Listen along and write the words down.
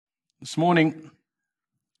This morning,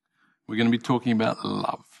 we're going to be talking about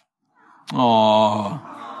love. Oh,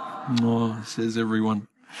 says everyone.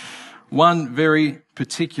 One very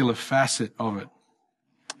particular facet of it.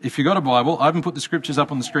 If you've got a Bible, I haven't put the scriptures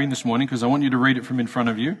up on the screen this morning because I want you to read it from in front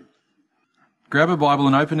of you. Grab a Bible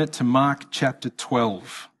and open it to Mark chapter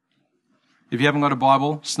 12. If you haven't got a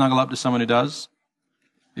Bible, snuggle up to someone who does,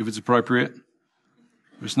 if it's appropriate.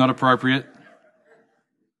 If it's not appropriate,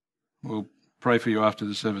 we'll pray for you after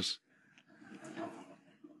the service.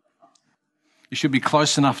 You should be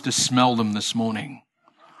close enough to smell them this morning.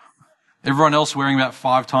 Everyone else wearing about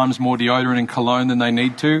 5 times more deodorant and cologne than they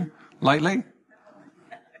need to lately?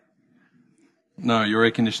 No, your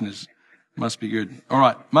air conditioners must be good. All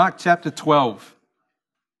right, Mark chapter 12,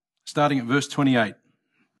 starting at verse 28,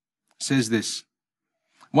 says this.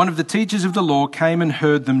 One of the teachers of the law came and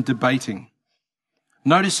heard them debating.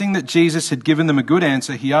 Noticing that Jesus had given them a good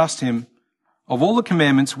answer, he asked him, of all the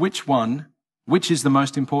commandments, which is the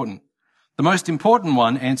most important? The most important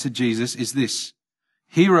one, answered Jesus, is this.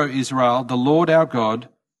 Hear, O Israel, the Lord our God,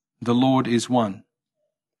 the Lord is one.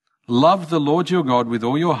 Love the Lord your God with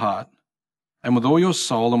all your heart, and with all your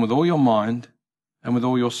soul, and with all your mind, and with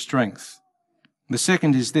all your strength. The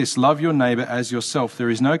second is this, love your neighbor as yourself. There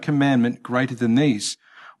is no commandment greater than these.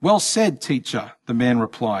 Well said, teacher, the man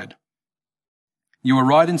replied. You are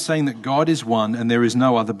right in saying that God is one, and there is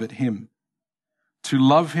no other but him. To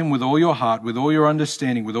love him with all your heart, with all your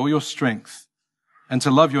understanding, with all your strength, and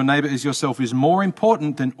to love your neighbor as yourself is more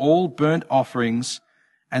important than all burnt offerings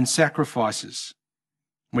and sacrifices.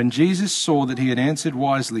 When Jesus saw that he had answered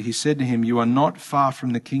wisely, he said to him, you are not far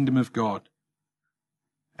from the kingdom of God.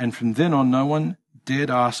 And from then on, no one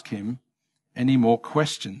dared ask him any more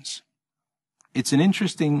questions. It's an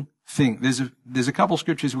interesting thing. There's a couple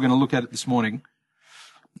scriptures we're going to look at this morning,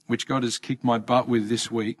 which God has kicked my butt with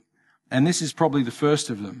this week. And this is probably the first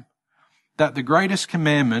of them, that the greatest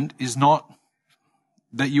commandment is not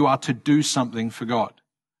that you are to do something for God.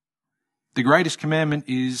 The greatest commandment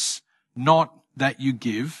is not that you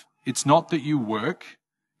give. It's not that you work.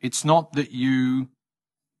 It's not that you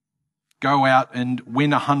go out and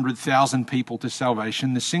win 100,000 people to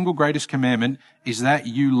salvation. The single greatest commandment is that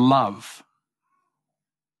you love.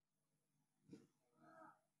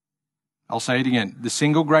 I'll say it again. The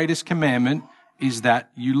single greatest commandment is that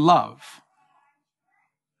you love.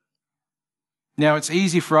 Now, it's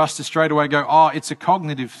easy for us to straight away go, it's a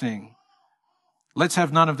cognitive thing. Let's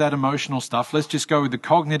have none of that emotional stuff. Let's just go with the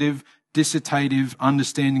cognitive, dissertative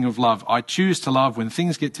understanding of love. I choose to love when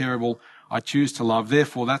things get terrible. I choose to love.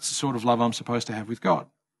 Therefore, that's the sort of love I'm supposed to have with God.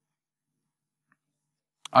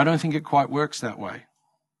 I don't think it quite works that way.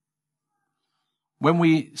 When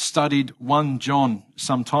we studied 1 John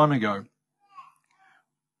some time ago,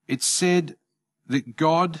 it said that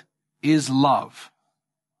God is love,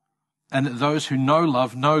 and that those who know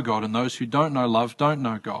love know God, and those who don't know love don't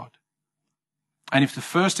know God. And if the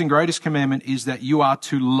first and greatest commandment is that you are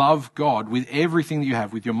to love God with everything that you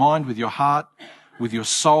have, with your mind, with your heart, with your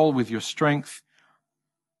soul, with your strength,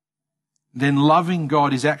 then loving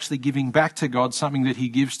God is actually giving back to God something that he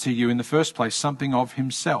gives to you in the first place, something of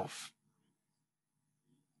himself.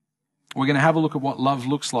 We're going to have a look at what love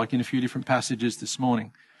looks like in a few different passages this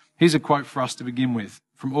morning. Here's a quote for us to begin with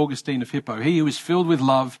from Augustine of Hippo. He who is filled with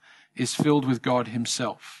love is filled with God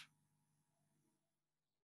himself.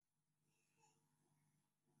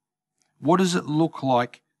 What does it look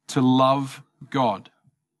like to love God?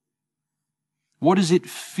 What does it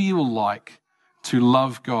feel like to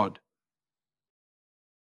love God?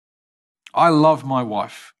 I love my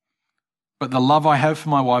wife, but the love I have for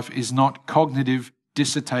my wife is not cognitive,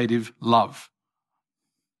 dissertative love.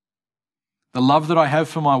 The love that I have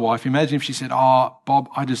for my wife, imagine if she said, Bob,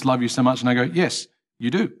 I just love you so much. And I go, yes,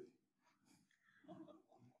 you do.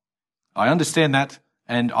 I understand that,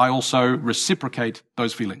 and I also reciprocate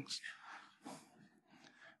those feelings.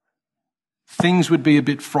 Things would be a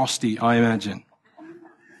bit frosty, I imagine.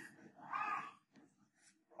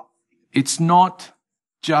 It's not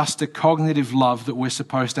just a cognitive love that we're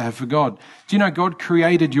supposed to have for God. Do you know God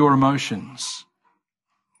created your emotions?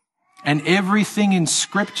 And everything in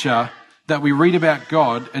Scripture that we read about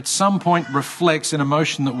God at some point reflects an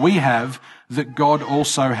emotion that we have that God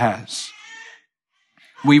also has.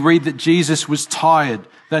 We read that Jesus was tired,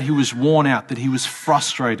 that he was worn out, that he was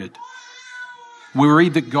frustrated. We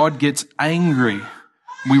read that God gets angry.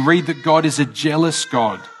 We read that God is a jealous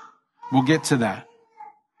God. We'll get to that.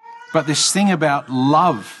 But this thing about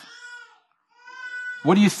love,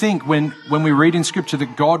 what do you think when we read in Scripture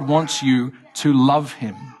that God wants you to love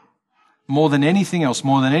him? More than anything else,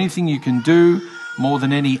 more than anything you can do, more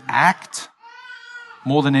than any act,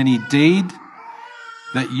 more than any deed.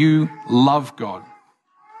 that you love God.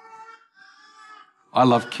 I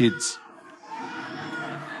love kids.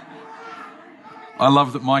 I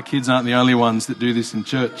love that my kids aren't the only ones that do this in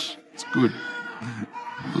church. It's good.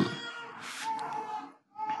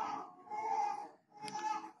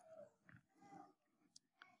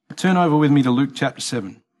 Turn over with me to Luke chapter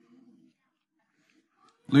 7.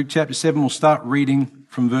 Luke chapter 7, we'll start reading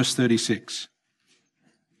from verse 36.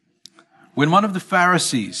 When one of the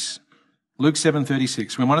Pharisees, Luke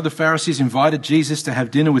 7:36, when one of the Pharisees invited Jesus to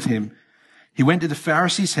have dinner with him, he went to the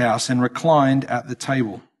Pharisee's house and reclined at the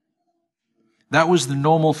table. That was the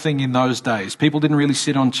normal thing in those days. People didn't really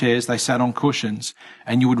sit on chairs, they sat on cushions,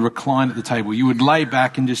 and you would recline at the table. You would lay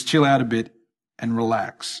back and just chill out a bit and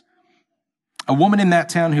relax. A woman in that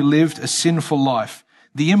town who lived a sinful life.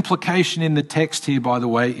 The implication in the text here, by the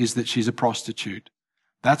way, is that she's a prostitute.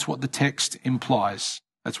 That's what the text implies.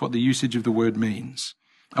 That's what the usage of the word means.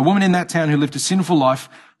 A woman in that town who lived a sinful life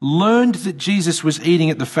learned that Jesus was eating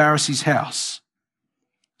at the Pharisee's house.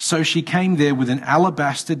 So she came there with an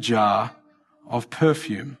alabaster jar of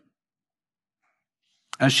perfume.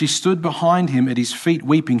 As she stood behind him at his feet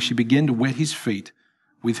weeping, she began to wet his feet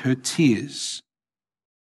with her tears.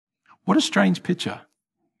 What a strange picture.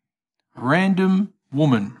 A random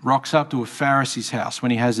woman rocks up to a Pharisee's house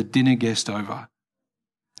when he has a dinner guest over.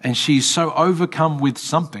 And she's so overcome with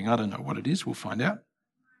something, I don't know what it is, we'll find out,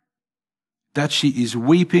 that she is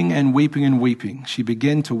weeping and weeping and weeping. She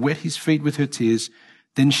began to wet his feet with her tears.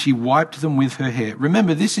 Then she wiped them with her hair.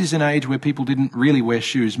 Remember, this is an age where people didn't really wear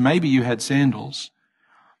shoes. Maybe you had sandals.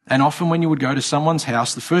 And often when you would go to someone's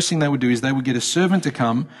house, the first thing they would do is they would get a servant to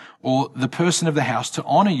come, or the person of the house to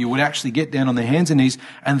honor you would actually get down on their hands and knees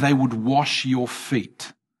and they would wash your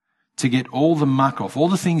feet to get all the muck off, all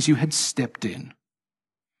the things you had stepped in,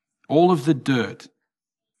 all of the dirt.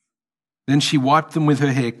 Then she wiped them with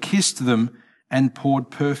her hair, kissed them, and poured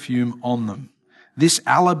perfume on them. This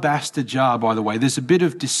alabaster jar, by the way, there's a bit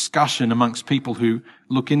of discussion amongst people who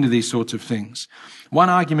look into these sorts of things. One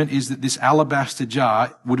argument is that this alabaster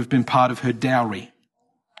jar would have been part of her dowry,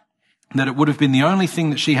 that it would have been the only thing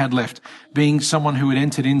that she had left, being someone who had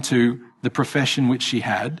entered into the profession which she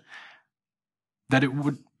had, that it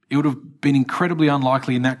would have been incredibly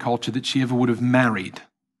unlikely in that culture that she ever would have married.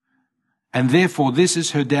 And therefore, this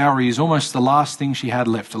is her dowry, is almost the last thing she had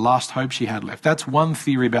left, the last hope she had left. That's one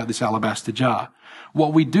theory about this alabaster jar.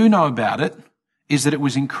 What we do know about it is that it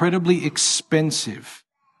was incredibly expensive.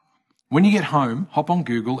 When you get home, hop on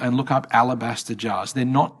Google and look up alabaster jars. They're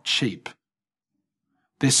not cheap.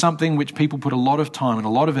 They're something which people put a lot of time and a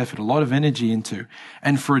lot of effort, a lot of energy into.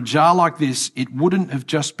 And for a jar like this, it wouldn't have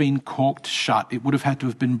just been corked shut. It would have had to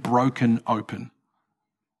have been broken open.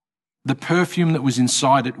 The perfume that was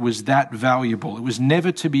inside it was that valuable. It was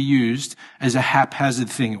never to be used as a haphazard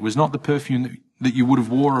thing. It was not the perfume that you would have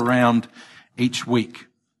wore around each week.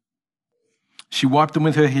 She wiped them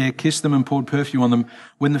with her hair, kissed them, and poured perfume on them.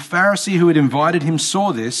 When the Pharisee who had invited him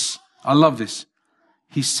saw this, I love this,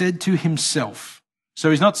 he said to himself, so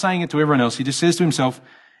he's not saying it to everyone else, he just says to himself,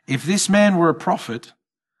 if this man were a prophet,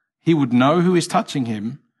 he would know who is touching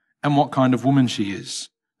him and what kind of woman she is,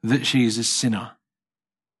 that she is a sinner.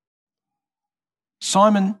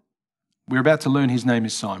 Simon, we're about to learn his name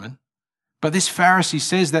is Simon, but this Pharisee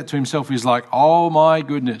says that to himself. He's like, oh my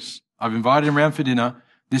goodness, I've invited him around for dinner.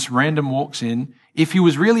 This random walks in. If he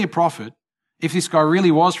was really a prophet, if this guy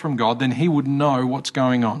really was from God, then he would know what's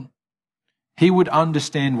going on. He would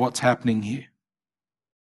understand what's happening here.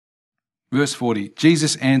 Verse 40,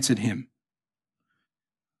 Jesus answered him.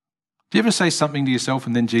 Do you ever say something to yourself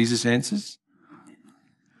and then Jesus answers?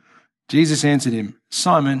 Jesus answered him,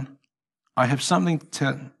 Simon, I have something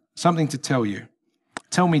to tell you.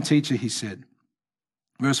 Tell me, teacher, he said.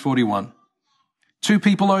 Verse 41, 2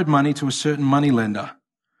 people owed money to a certain moneylender.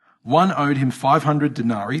 One owed him 500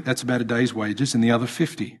 denarii, that's about a day's wages, and the other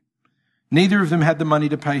 50. Neither of them had the money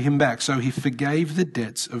to pay him back, so he forgave the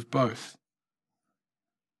debts of both.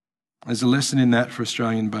 There's a lesson in that for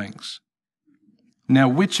Australian banks. Now,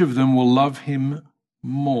 which of them will love him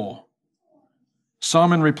more?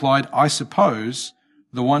 Simon replied, I suppose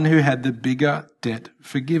the one who had the bigger debt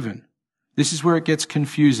forgiven. This is where it gets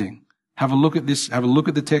confusing. Have a look at this. Have a look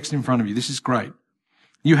at the text in front of you. This is great.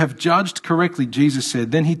 You have judged correctly, Jesus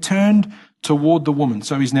said. Then he turned toward the woman.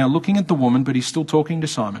 So he's now looking at the woman, but he's still talking to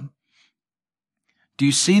Simon. Do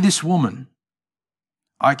you see this woman?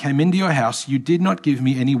 I came into your house. You did not give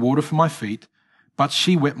me any water for my feet, but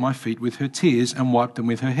she wet my feet with her tears and wiped them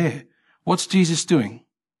with her hair. What's Jesus doing?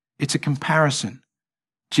 It's a comparison.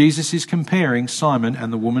 Jesus is comparing Simon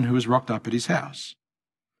and the woman who has rocked up at his house.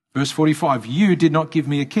 Verse 45, you did not give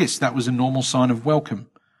me a kiss. That was a normal sign of welcome.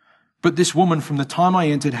 But this woman from the time I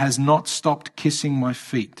entered has not stopped kissing my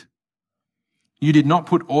feet. You did not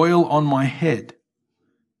put oil on my head,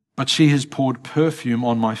 but she has poured perfume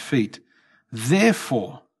on my feet.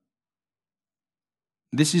 Therefore,"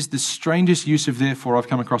 this is the strangest use of therefore I've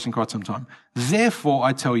come across in quite some time. "Therefore,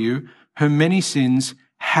 I tell you, her many sins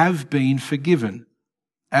have been forgiven,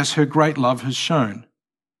 as her great love has shown.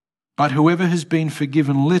 But whoever has been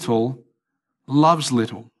forgiven little loves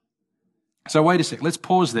little." So wait a sec. Let's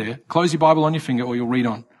pause there. Close your Bible on your finger or you'll read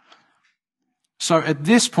on. So at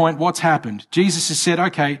this point, what's happened? Jesus has said,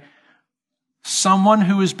 okay, someone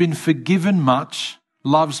who has been forgiven much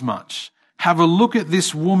loves much. Have a look at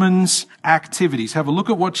this woman's activities. Have a look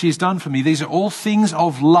at what she's done for me. These are all things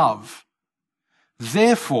of love.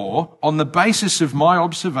 Therefore, on the basis of my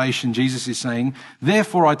observation, Jesus is saying,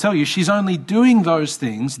 therefore I tell you, she's only doing those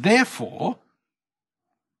things, therefore,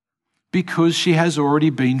 because she has already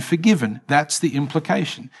been forgiven. That's the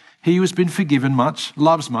implication. He who has been forgiven much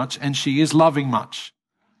loves much, and she is loving much.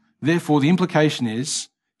 Therefore, the implication is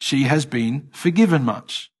she has been forgiven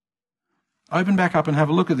much. Open back up and have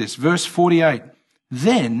a look at this. Verse 48.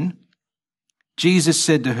 Then Jesus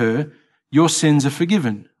said to her, "Your sins are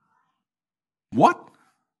forgiven." What?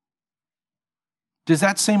 Does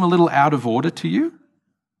that seem a little out of order to you?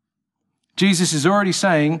 Jesus is already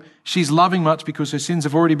saying she's loving much because her sins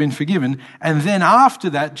have already been forgiven. And then after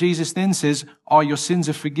that, Jesus then says, "Oh, your sins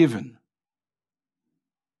are forgiven."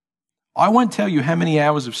 I won't tell you how many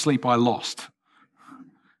hours of sleep I lost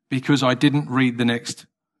because I didn't read the next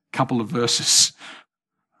couple of verses.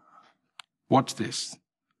 Watch this.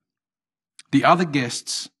 The other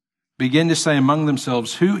guests began to say among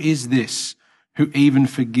themselves, "Who is this who even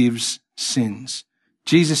forgives sins?"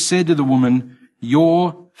 Jesus said to the woman,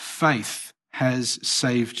 "Your faith has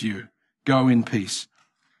saved you. Go in peace."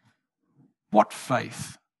 What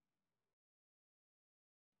faith?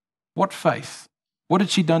 What faith? What had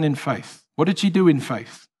she done in faith? What did she do in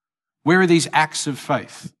faith? Where are these acts of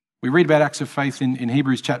faith? We read about acts of faith in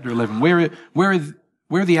Hebrews chapter 11. Where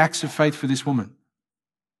are the acts of faith for this woman?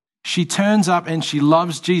 She turns up and she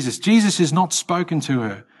loves Jesus. Jesus has not spoken to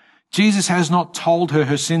her. Jesus has not told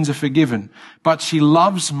her sins are forgiven, but she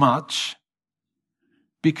loves much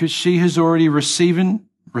because she has already received.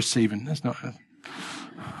 That's not.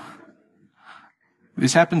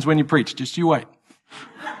 This happens when you preach. Just you wait.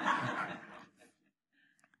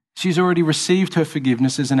 She's already received her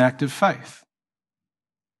forgiveness as an act of faith.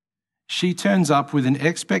 She turns up with an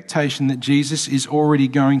expectation that Jesus is already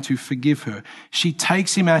going to forgive her. She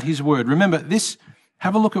takes him at his word. Remember this.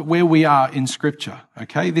 Have a look at where we are in Scripture,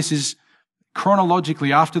 okay? This is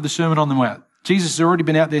chronologically after the Sermon on the Mount. Jesus has already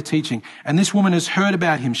been out there teaching, and this woman has heard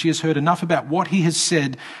about him. She has heard enough about what he has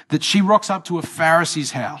said that she rocks up to a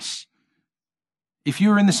Pharisee's house. If you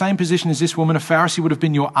were in the same position as this woman, a Pharisee would have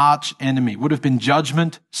been your arch enemy, would have been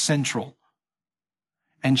judgment central.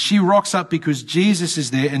 And she rocks up because Jesus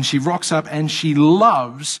is there, and she rocks up and she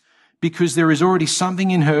loves because there is already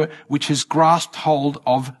something in her which has grasped hold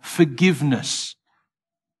of forgiveness.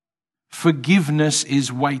 Forgiveness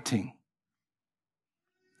is waiting.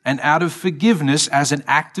 And out of forgiveness, as an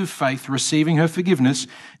act of faith, receiving her forgiveness,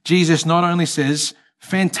 Jesus not only says,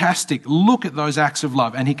 fantastic, look at those acts of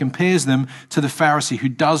love, and he compares them to the Pharisee who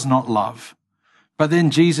does not love. But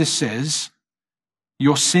then Jesus says,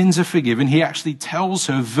 your sins are forgiven. He actually tells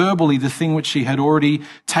her verbally the thing which she had already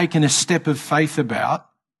taken a step of faith about.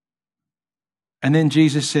 And then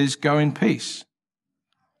Jesus says, go in peace.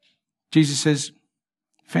 Jesus says,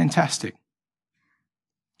 fantastic.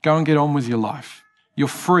 Go and get on with your life. You're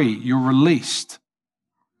free. You're released.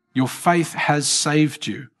 Your faith has saved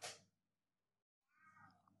you.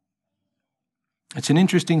 It's an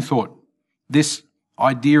interesting thought, this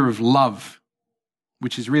idea of love,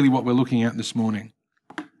 which is really what we're looking at this morning.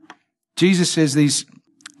 Jesus says these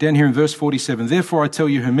down here in verse 47, therefore I tell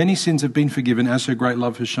you, her many sins have been forgiven as her great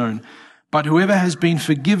love has shown. But whoever has been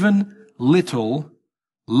forgiven little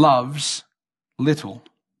loves little.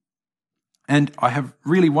 And I have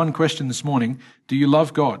really one question this morning. Do you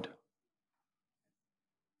love God?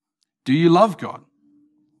 Do you love God?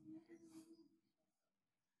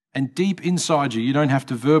 And deep inside you, you don't have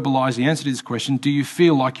to verbalize the answer to this question. Do you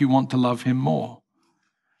feel like you want to love him more?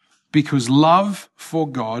 Because love for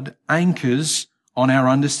God anchors on our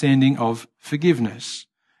understanding of forgiveness.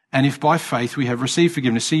 And if by faith we have received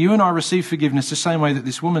forgiveness. See, you and I receive forgiveness the same way that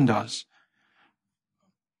this woman does.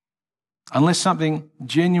 Unless something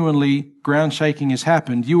genuinely ground-shaking has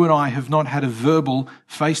happened, you and I have not had a verbal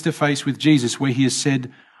face-to-face with Jesus where he has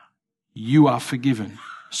said, you are forgiven.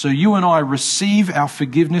 So you and I receive our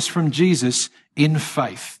forgiveness from Jesus in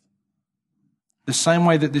faith, the same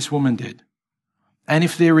way that this woman did. And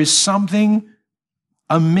if there is something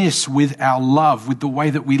amiss with our love, with the way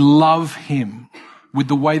that we love him, with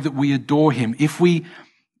the way that we adore him, if we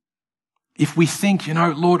think,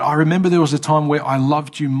 Lord, I remember there was a time where I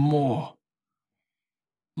loved you more.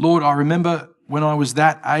 Lord, I remember when I was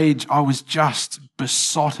that age, I was just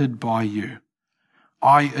besotted by you.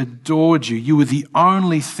 I adored you. You were the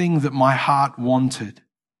only thing that my heart wanted.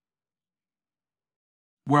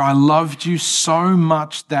 Where I loved you so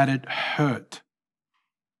much that it hurt.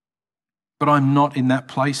 But I'm not in that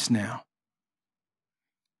place now.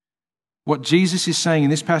 What Jesus is saying in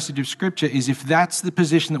this passage of Scripture is if that's the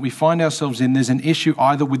position that we find ourselves in, there's an issue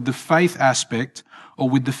either with the faith aspect or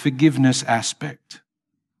with the forgiveness aspect.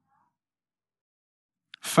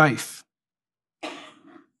 Faith.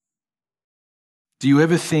 Do you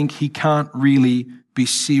ever think he can't really be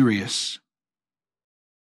serious?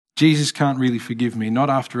 Jesus can't really forgive me,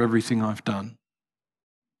 not after everything I've done.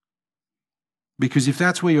 Because if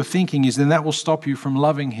that's where your thinking is, then that will stop you from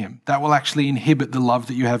loving him. That will actually inhibit the love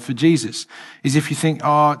that you have for Jesus. Is if you think,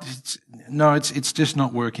 it's just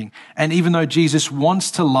not working. And even though Jesus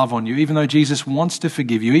wants to love on you, even though Jesus wants to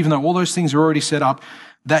forgive you, even though all those things are already set up,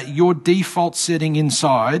 that your default setting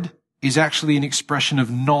inside is actually an expression of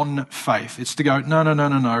non-faith. It's to go,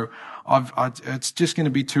 no. It's just going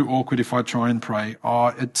to be too awkward if I try and pray.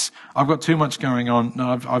 I've got too much going on.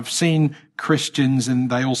 No, I've seen Christians and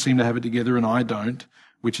they all seem to have it together and I don't,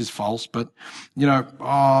 which is false. But,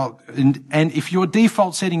 and if your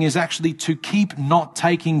default setting is actually to keep not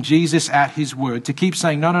taking Jesus at his word, to keep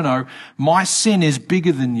saying, no, my sin is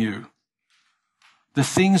bigger than you. The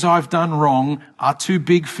things I've done wrong are too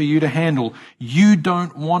big for you to handle. You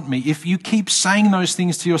don't want me. If you keep saying those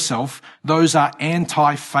things to yourself, those are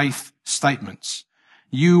anti-faith statements.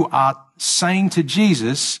 You are saying to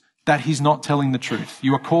Jesus that he's not telling the truth.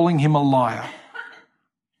 You are calling him a liar.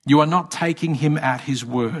 You are not taking him at his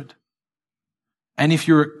word. And if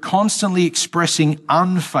you're constantly expressing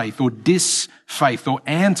unfaith or disfaith or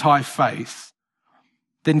anti-faith,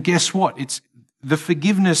 then guess what? The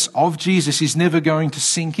forgiveness of Jesus is never going to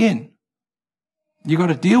sink in. You've got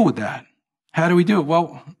to deal with that. How do we do it?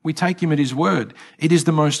 Well, we take him at his word. It is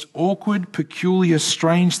the most awkward, peculiar,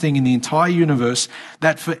 strange thing in the entire universe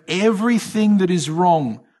that for everything that is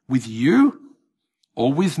wrong with you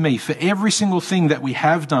or with me, for every single thing that we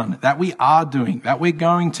have done, that we are doing, that we're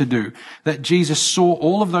going to do, that Jesus saw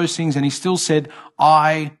all of those things and he still said,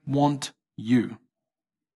 I want you.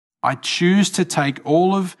 I choose to take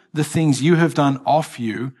all of the things you have done off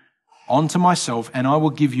you onto myself, and I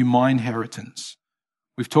will give you my inheritance.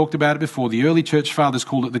 We've talked about it before. The early church fathers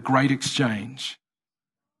called it the Great Exchange.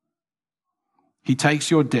 He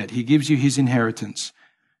takes your debt. He gives you his inheritance.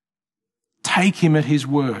 Take him at his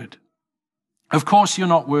word. Of course you're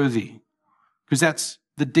not worthy, because that's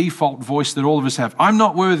the default voice that all of us have. I'm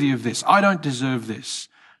not worthy of this. I don't deserve this.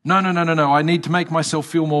 No. I need to make myself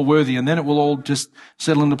feel more worthy and then it will all just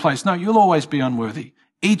settle into place. No, you'll always be unworthy.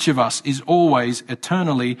 Each of us is always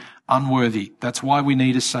eternally unworthy. That's why we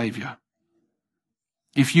need a savior.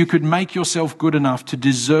 If you could make yourself good enough to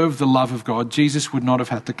deserve the love of God, Jesus would not have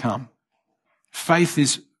had to come. Faith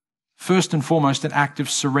is first and foremost an act of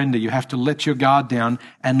surrender. You have to let your guard down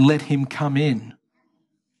and let him come in.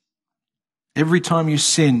 Every time you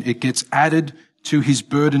sin, it gets added to his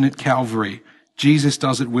burden at Calvary. Jesus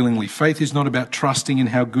does it willingly. Faith is not about trusting in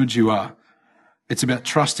how good you are. It's about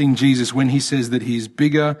trusting Jesus when he says that he is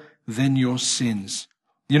bigger than your sins.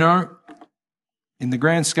 In the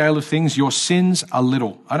grand scale of things, your sins are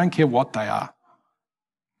little. I don't care what they are.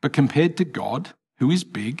 But compared to God, who is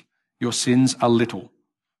big, your sins are little.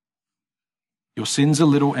 Your sins are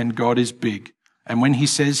little and God is big. And when he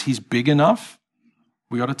says he's big enough,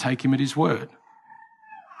 we got to take him at his word.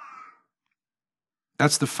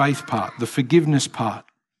 That's the faith part, the forgiveness part.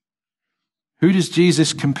 Who does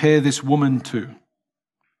Jesus compare this woman to?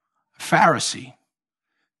 A Pharisee.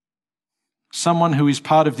 Someone who is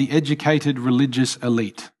part of the educated religious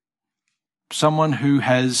elite. Someone who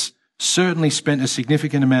has certainly spent a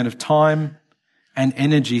significant amount of time and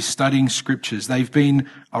energy studying scriptures. They've been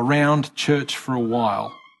around church for a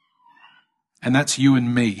while. And that's you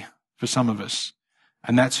and me, for some of us.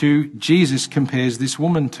 And that's who Jesus compares this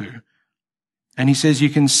woman to. And he says, you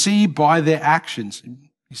can see by their actions.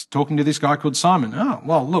 He's talking to this guy called Simon. Oh,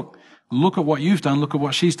 well, look at what you've done. Look at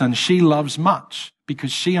what she's done. She loves much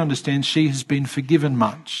because she understands she has been forgiven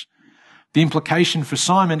much. The implication for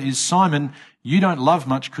Simon is, Simon, you don't love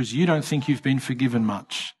much because you don't think you've been forgiven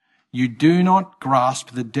much. You do not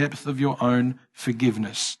grasp the depth of your own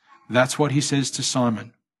forgiveness. That's what he says to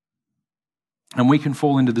Simon. And we can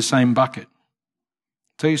fall into the same bucket.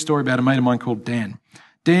 I'll tell you a story about a mate of mine called Dan.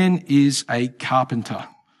 Dan is a carpenter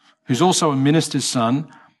who's also a minister's son,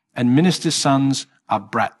 and minister's sons are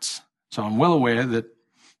brats. So I'm well aware that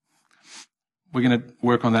we're going to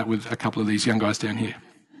work on that with a couple of these young guys down here.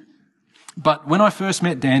 But when I first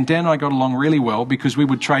met Dan and I got along really well because we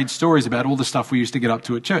would trade stories about all the stuff we used to get up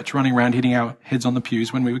to at church, running around hitting our heads on the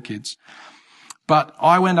pews when we were kids. But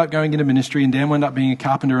I wound up going into ministry and Dan wound up being a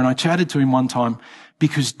carpenter, and I chatted to him one time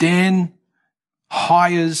because Dan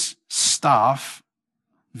hires staff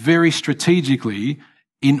very strategically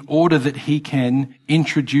in order that he can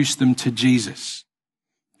introduce them to Jesus.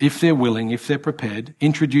 If they're willing, if they're prepared,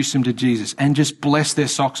 introduce them to Jesus and just bless their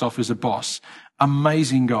socks off as a boss.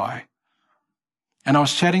 Amazing guy. And I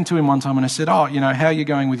was chatting to him one time and I said, how are you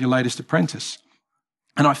going with your latest apprentice?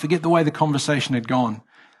 And I forget the way the conversation had gone,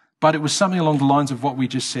 but it was something along the lines of what we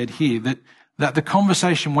just said here, that the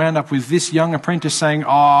conversation wound up with this young apprentice saying,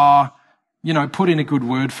 put in a good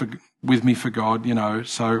word with me for God,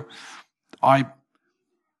 so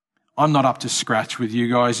I'm not up to scratch with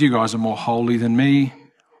you guys. You guys are more holy than me.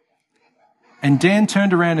 And Dan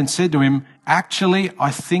turned around and said to him, actually,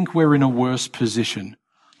 I think we're in a worse position.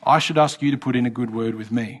 I should ask you to put in a good word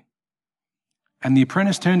with me. And the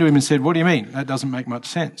apprentice turned to him and said, what do you mean? That doesn't make much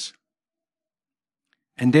sense.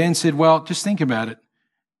 And Dan said, well, just think about it.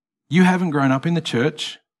 You haven't grown up in the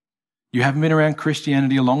church. You haven't been around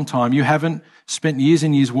Christianity a long time. You haven't spent years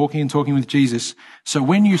and years walking and talking with Jesus. So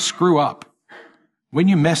when you screw up, when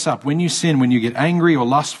you mess up, when you sin, when you get angry or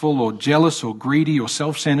lustful or jealous or greedy or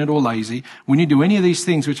self-centered or lazy, when you do any of these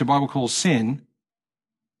things which the Bible calls sin,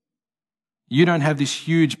 you don't have this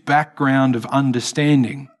huge background of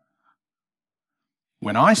understanding.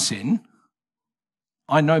 When I sin,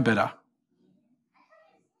 I know better.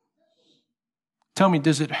 Tell me,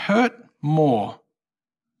 does it hurt more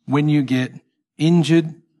when you get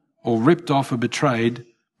injured or ripped off or betrayed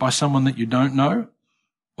by someone that you don't know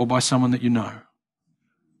or by someone that you know?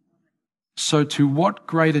 So to what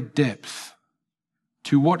greater depth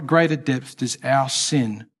does our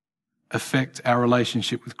sin affect our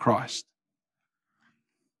relationship with Christ?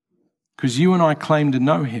 Because you and I claim to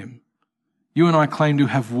know him. You and I claim to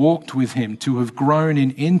have walked with him, to have grown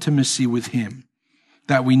in intimacy with him,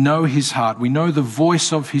 that we know his heart, we know the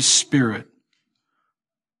voice of his Spirit.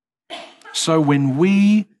 So when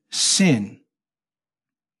we sin,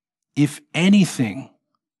 if anything,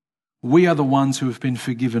 we are the ones who have been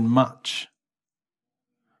forgiven much.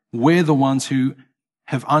 We're the ones who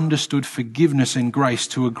have understood forgiveness and grace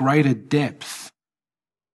to a greater depth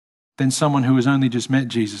than someone who has only just met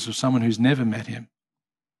Jesus or someone who's never met him.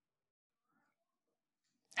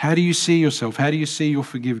 How do you see yourself? How do you see your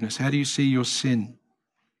forgiveness? How do you see your sin?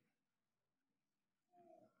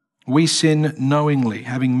 We sin knowingly.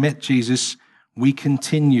 Having met Jesus, we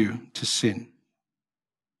continue to sin.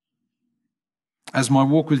 As my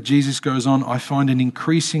walk with Jesus goes on, I find an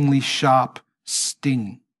increasingly sharp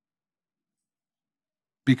sting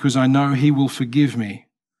because I know he will forgive me,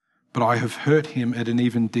 but I have hurt him at an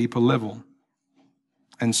even deeper level,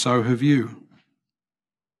 and so have you.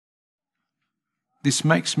 This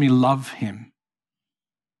makes me love him.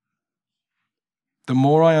 The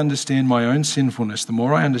more I understand my own sinfulness, the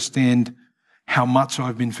more I understand how much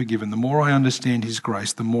I've been forgiven, the more I understand his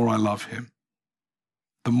grace, the more I love him.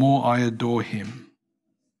 The more I adore him.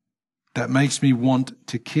 That makes me want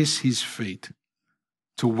to kiss his feet,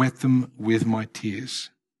 to wet them with my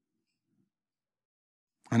tears.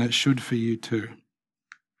 And it should for you too.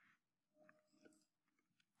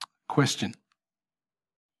 Question.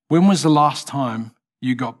 When was the last time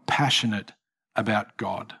you got passionate about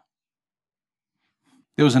God?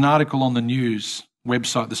 There was an article on the news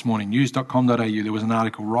website this morning, news.com.au. There was an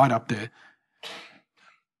article right up there.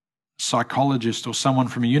 Psychologist or someone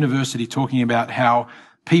from a university talking about how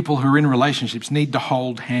people who are in relationships need to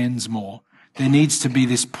hold hands more. There needs to be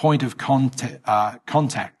this point of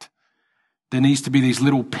contact. There needs to be these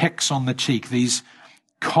little pecks on the cheek, these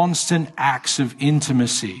constant acts of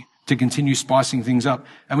intimacy to continue spicing things up.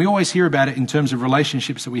 And we always hear about it in terms of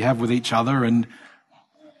relationships that we have with each other and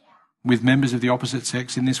with members of the opposite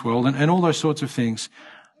sex in this world and all those sorts of things.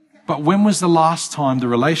 But when was the last time the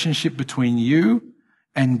relationship between you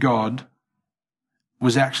and God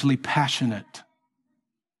was actually passionate?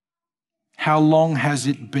 How long has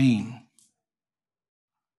it been?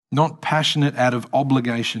 Not passionate out of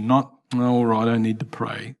obligation, not, all right, I need to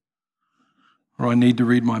pray, or I need to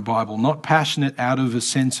read my Bible. Not passionate out of a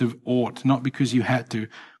sense of ought, not because you had to,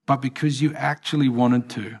 but because you actually wanted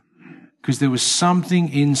to. Because there was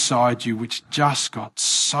something inside you which just got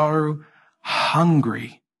so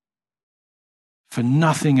hungry for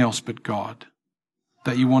nothing else but God,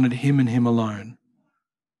 that you wanted him and him alone.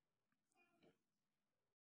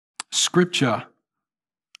 Scripture,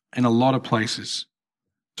 in a lot of places,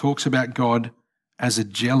 talks about God as a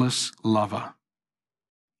jealous lover.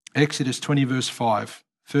 Exodus 20 verse 5,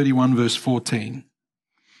 31 verse 14,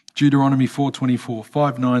 Deuteronomy 4:24,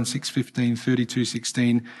 5:9, 6:15,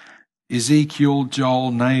 32:16, Ezekiel,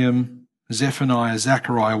 Joel, Nahum, Zephaniah,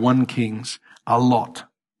 Zechariah, 1 Kings, a lot.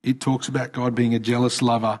 It talks about God being a jealous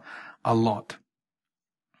lover a lot.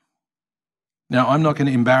 Now, I'm not going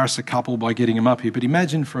to embarrass a couple by getting them up here, but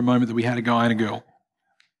imagine for a moment that we had a guy and a girl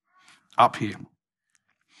up here.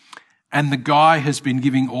 And the guy has been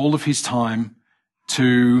giving all of his time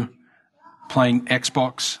to playing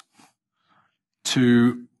Xbox,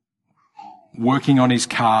 to working on his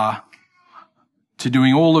car, to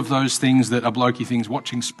doing all of those things that are blokey things,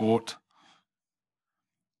 watching sport,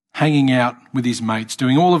 hanging out with his mates,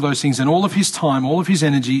 doing all of those things, and all of his time, all of his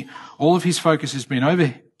energy, all of his focus has been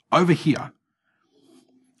over here.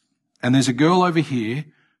 And there's a girl over here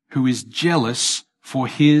who is jealous for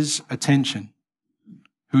his attention,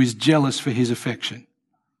 who is jealous for his affection.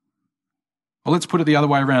 Well, let's put it the other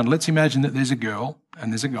way around. Let's imagine that there's a girl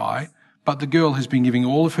and there's a guy, but the girl has been giving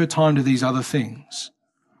all of her time to these other things,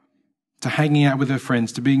 to hanging out with her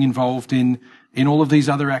friends, to being involved in all of these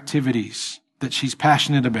other activities that she's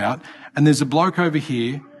passionate about. And there's a bloke over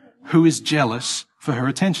here who is jealous for her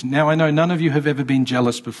attention. Now, I know none of you have ever been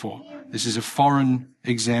jealous before. This is a foreign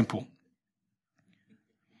example.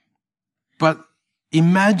 But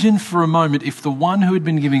imagine for a moment if the one who had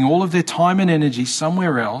been giving all of their time and energy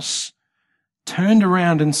somewhere else turned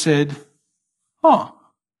around and said, "Oh,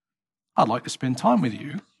 I'd like to spend time with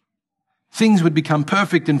you." Things would become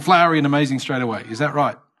perfect and flowery and amazing straight away. Is that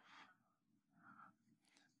right?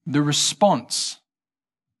 The response,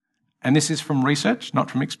 and this is from research, not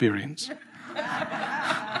from experience,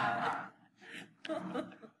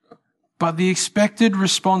 but the expected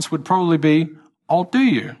response would probably be, "Oh, do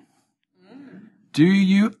you? Do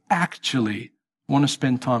you actually want to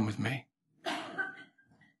spend time with me?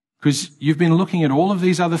 Because you've been looking at all of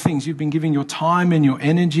these other things. You've been giving your time and your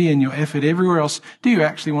energy and your effort everywhere else. Do you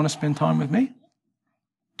actually want to spend time with me?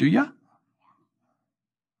 Do you?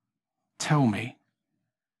 Tell me.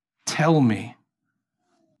 Tell me.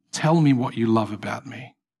 Tell me what you love about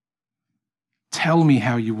me. Tell me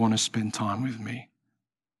how you want to spend time with me.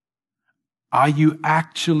 Are you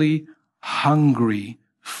actually hungry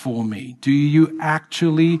for me? Do you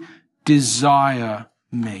actually desire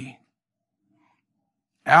me?"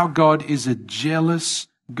 Our God is a jealous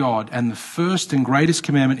God, and the first and greatest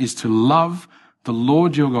commandment is to love the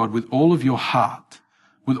Lord your God with all of your heart,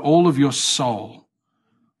 with all of your soul,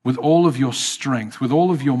 with all of your strength, with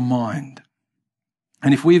all of your mind.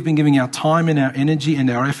 And if we have been giving our time and our energy and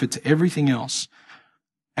our effort to everything else,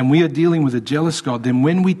 and we are dealing with a jealous God, then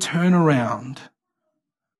when we turn around,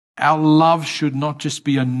 our love should not just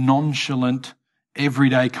be a nonchalant,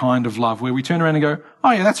 everyday kind of love where we turn around and go,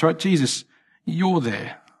 "Oh yeah, that's right, Jesus, you're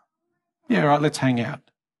there. Yeah, right, let's hang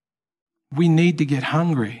out." We need to get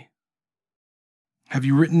hungry. Have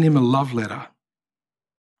you written him a love letter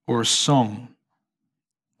or a song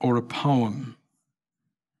or a poem?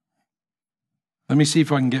 Let me see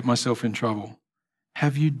if I can get myself in trouble.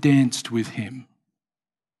 Have you danced with him?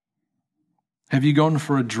 Have you gone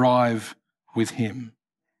for a drive with him?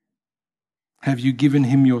 Have you given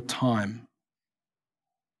him your time?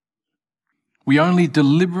 We only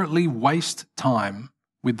deliberately waste time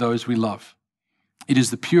with those we love. It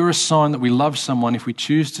is the purest sign that we love someone if we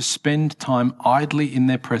choose to spend time idly in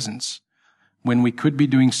their presence when we could be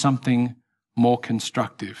doing something more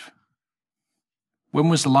constructive. When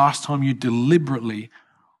was the last time you deliberately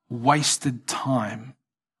wasted time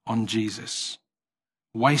on Jesus?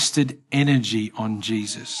 Wasted energy on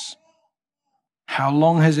Jesus? How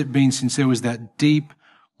long has it been since there was that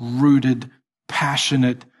deep-rooted,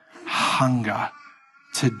 passionate hunger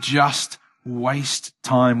to just waste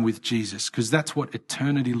time with Jesus? Because that's what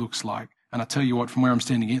eternity looks like. And I tell you what, from where I'm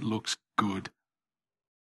standing, it looks good.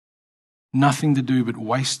 Nothing to do but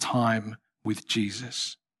waste time with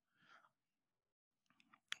Jesus.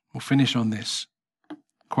 We'll finish on this.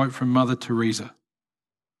 Quote from Mother Teresa.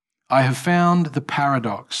 "I have found the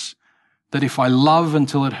paradox that if I love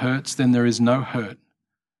until it hurts, then there is no hurt,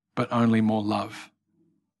 but only more love."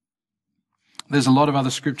 There's a lot of other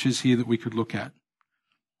scriptures here that we could look at,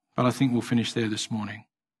 but I think we'll finish there this morning.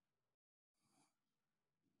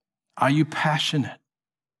 Are you passionate?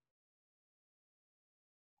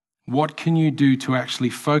 What can you do to actually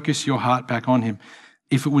focus your heart back on him?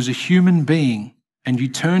 If it was a human being and you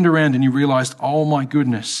turned around and you realized, "Oh my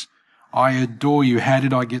goodness, I adore you. How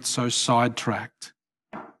did I get so sidetracked?"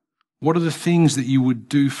 What are the things that you would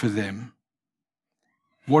do for them?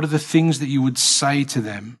 What are the things that you would say to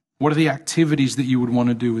them What are the activities that you would want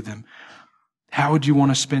to do with them? How would you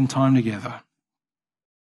want to spend time together?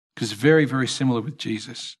 Because very, very similar with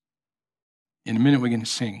Jesus. In a minute, we're going to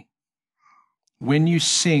sing. When you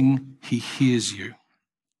sing, he hears you.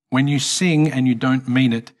 When you sing and you don't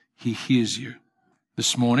mean it, he hears you.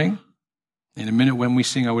 This morning, in a minute when we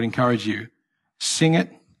sing, I would encourage you, sing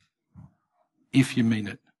it if you mean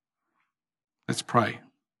it. Let's pray.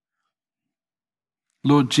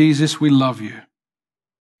 Lord Jesus, we love you.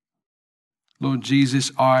 Lord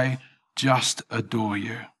Jesus, I just adore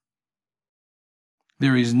you.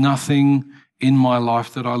 There is nothing in my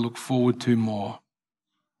life that I look forward to more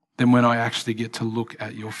than when I actually get to look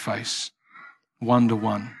at your face,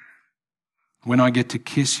 one-to-one, when I get to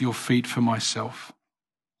kiss your feet for myself.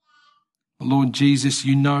 Lord Jesus,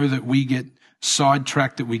 you know that we get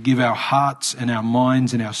sidetracked, that we give our hearts and our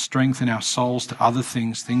minds and our strength and our souls to other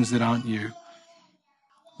things, things that aren't you.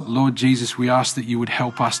 But Lord Jesus, we ask that you would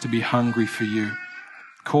help us to be hungry for you.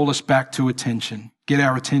 Call us back to attention. Get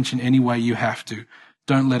our attention any way you have to.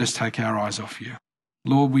 Don't let us take our eyes off you.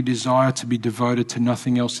 Lord, we desire to be devoted to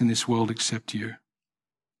nothing else in this world except you.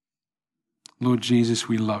 Lord Jesus,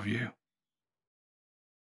 we love you.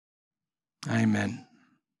 Amen.